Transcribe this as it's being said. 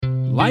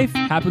life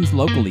happens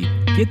locally.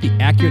 Get the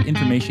accurate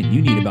information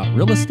you need about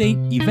real estate,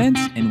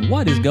 events, and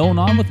what is going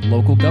on with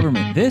local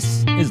government.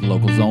 This is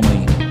Locals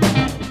Only.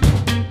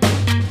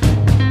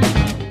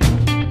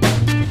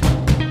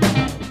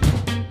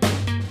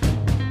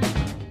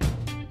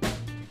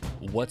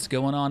 What's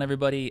going on,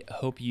 everybody?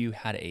 Hope you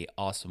had an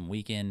awesome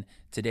weekend.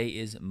 Today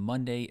is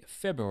Monday,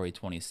 February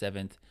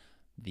 27th.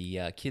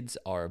 The kids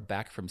are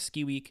back from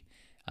ski week.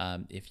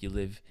 If you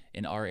live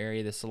in our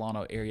area, the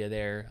Solano area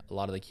there, a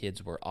lot of the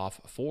kids were off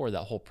for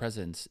that whole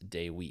President's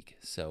Day week.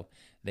 So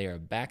they are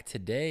back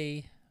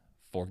today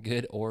for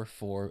good or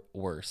for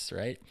worse,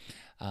 right?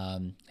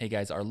 Hey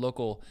guys, our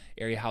local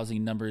area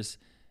housing numbers,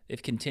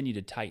 they've continued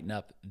to tighten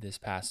up this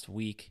past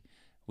week.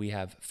 We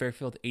have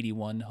Fairfield,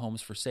 81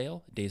 homes for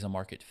sale, days on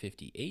market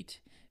 58.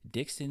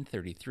 Dixon,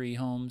 33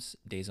 homes,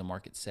 days on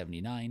market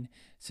 79.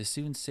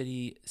 Sassoon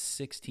City,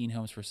 16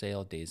 homes for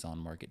sale, days on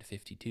market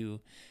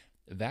 52.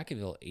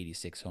 Vacaville,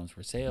 86 homes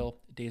for sale,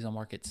 days on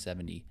market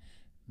 70.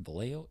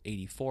 Vallejo,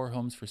 84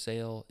 homes for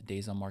sale,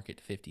 days on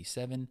market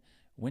 57.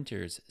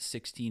 Winters,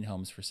 16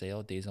 homes for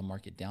sale, days on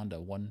market down to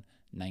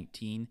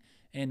 119.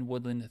 And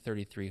Woodland,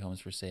 33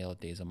 homes for sale,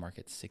 days on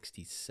market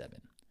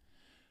 67.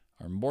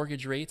 Our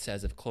mortgage rates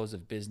as of close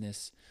of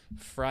business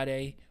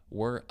Friday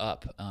were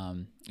up.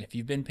 If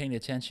you've been paying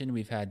attention,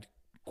 we've had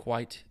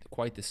quite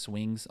the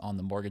swings on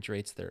the mortgage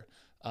rates. They're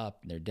up,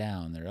 they're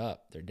down, they're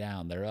up, they're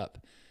down, they're up.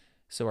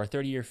 So our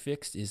 30-year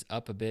fixed is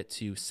up a bit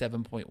to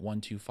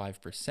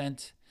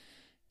 7.125%.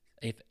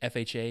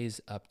 FHA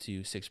is up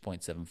to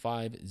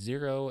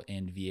 6.750,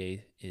 and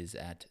VA is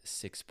at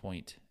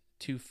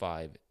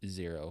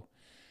 6.250.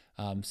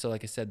 So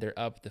like I said, they're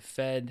up. The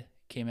Fed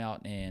came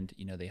out and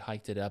they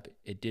hiked it up.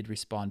 It did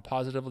respond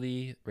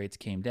positively. Rates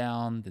came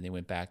down, then they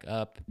went back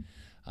up.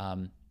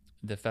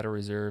 The Federal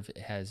Reserve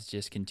has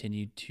just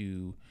continued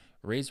to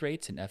raise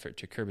rates in effort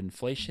to curb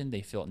inflation.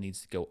 They feel it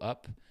needs to go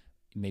up,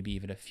 maybe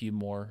even a few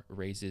more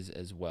raises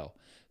as well.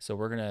 So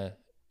we're gonna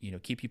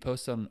keep you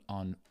posted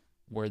on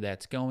where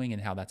that's going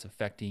and how that's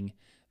affecting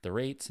the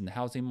rates and the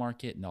housing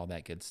market and all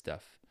that good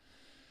stuff.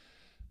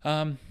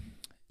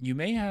 You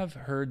may have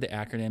heard the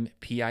acronym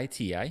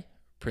PITI,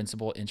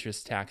 Principal,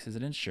 Interest, Taxes,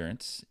 and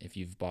Insurance. If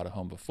you've bought a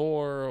home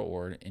before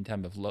or in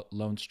time of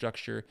loan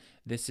structure,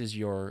 this is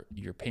your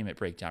payment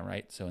breakdown,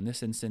 right? So in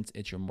this instance,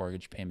 it's your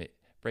mortgage payment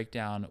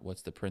breakdown.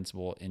 What's the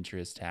principal,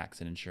 interest, tax,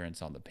 and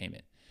insurance on the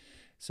payment?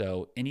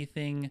 So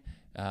anything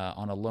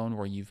on a loan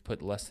where you've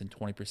put less than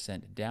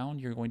 20% down,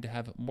 you're going to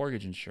have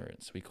mortgage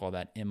insurance. We call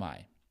that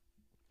MI.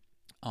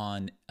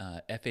 On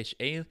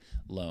FHA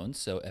loans,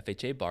 so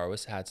FHA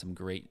borrowers had some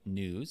great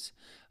news.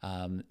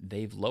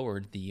 They've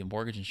lowered the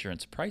mortgage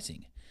insurance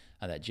pricing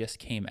that just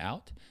came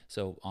out.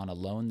 So on a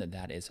loan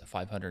that is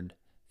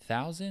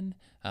 $500,000,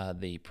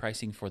 the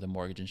pricing for the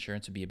mortgage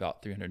insurance would be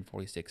about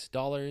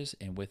 $346,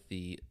 and with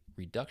the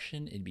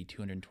reduction, it'd be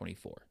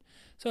 $224.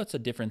 So it's a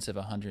difference of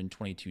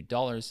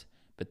 $122,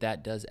 but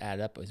that does add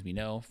up, as we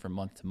know, from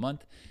month to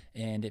month.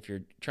 And if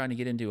you're trying to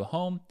get into a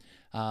home,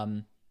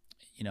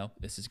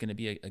 this is going to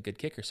be a good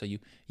kicker. So you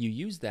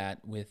use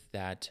that with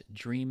that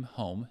Dream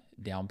Home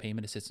Down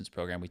Payment Assistance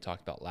Program we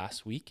talked about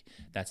last week.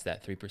 That's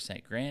that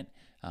 3% grant.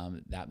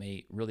 That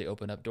may really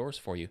open up doors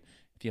for you.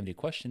 If you have any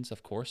questions,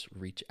 of course,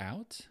 reach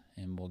out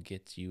and we'll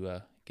get you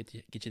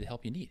the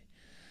help you need.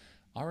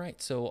 All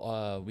right,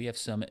 so we have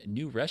some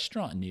new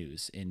restaurant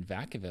news in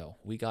Vacaville.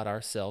 We got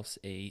ourselves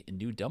a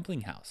new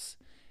dumpling house,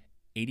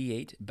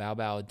 88 Bao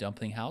Bao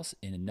Dumpling House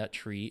in a Nut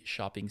Tree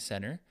Shopping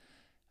Center.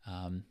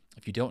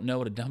 If you don't know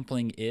what a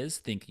dumpling is,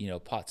 think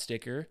pot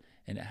sticker,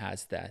 and it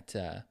has that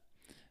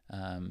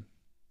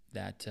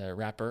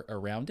wrapper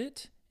around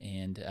it.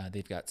 And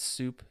they've got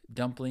soup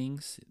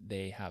dumplings.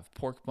 They have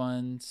pork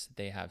buns.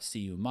 They have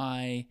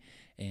siumai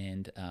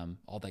and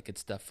all that good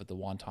stuff with the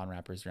wonton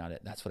wrappers around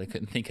it. That's what I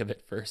couldn't think of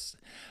at first.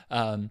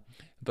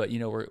 But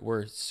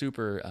we're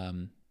super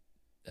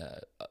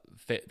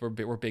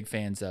we're big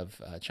fans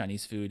of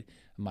Chinese food.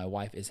 My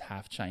wife is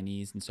half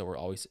Chinese, and so we're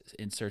always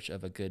in search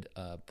of a good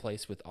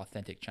place with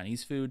authentic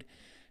Chinese food.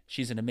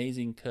 She's an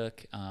amazing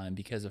cook, and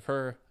because of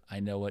her, I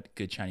know what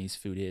good Chinese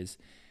food is.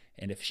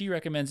 And if she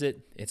recommends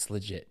it, it's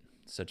legit.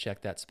 So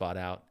check that spot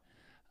out.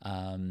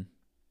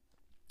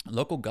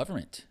 Local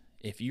government.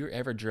 If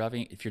you're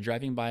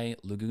driving by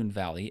Lagoon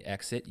Valley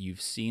exit,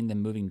 you've seen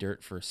them moving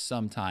dirt for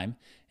some time.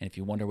 And if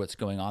you wonder what's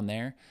going on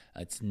there,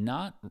 it's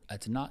not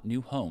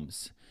new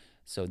homes.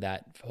 So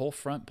that whole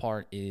front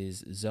part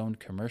is zoned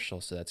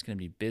commercial. So that's going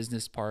to be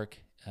business park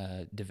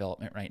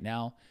development right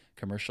now,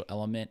 commercial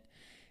element.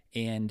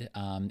 And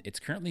it's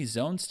currently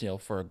zoned still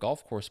for a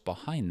golf course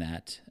behind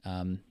that.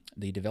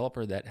 The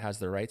developer that has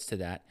the rights to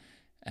that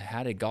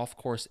had a golf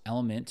course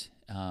element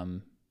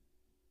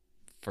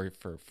for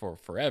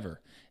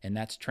forever, and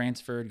that's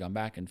transferred, gone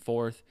back and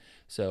forth.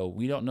 So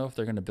we don't know if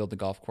they're going to build the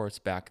golf course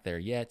back there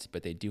yet,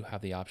 but they do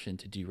have the option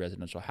to do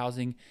residential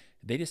housing.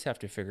 They just have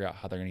to figure out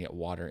how they're going to get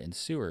water and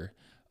sewer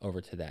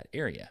over to that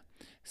area.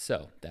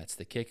 So that's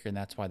the kicker, and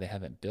that's why they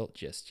haven't built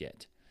just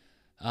yet.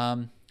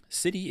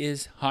 City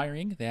is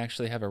hiring. They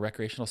actually have a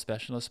recreational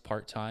specialist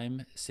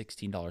part-time,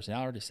 $16 an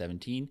hour to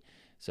 $17.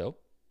 So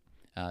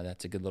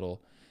that's a good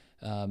little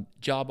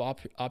job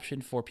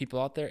option for people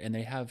out there. And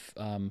they have,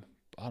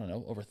 I don't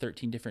know, over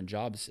 13 different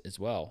jobs as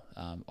well,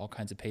 all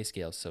kinds of pay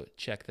scales. So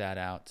check that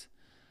out.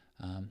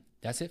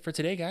 That's it for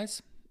today,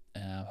 guys.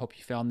 Hope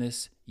you found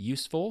this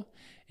useful,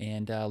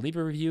 and leave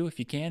a review if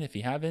you can. If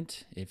you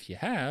haven't, if you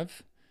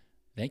have,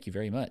 thank you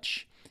very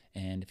much.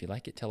 And if you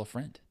like it, tell a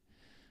friend.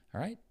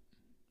 All right.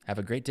 Have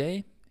a great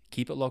day.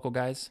 Keep it local,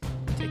 guys.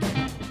 Take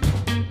care.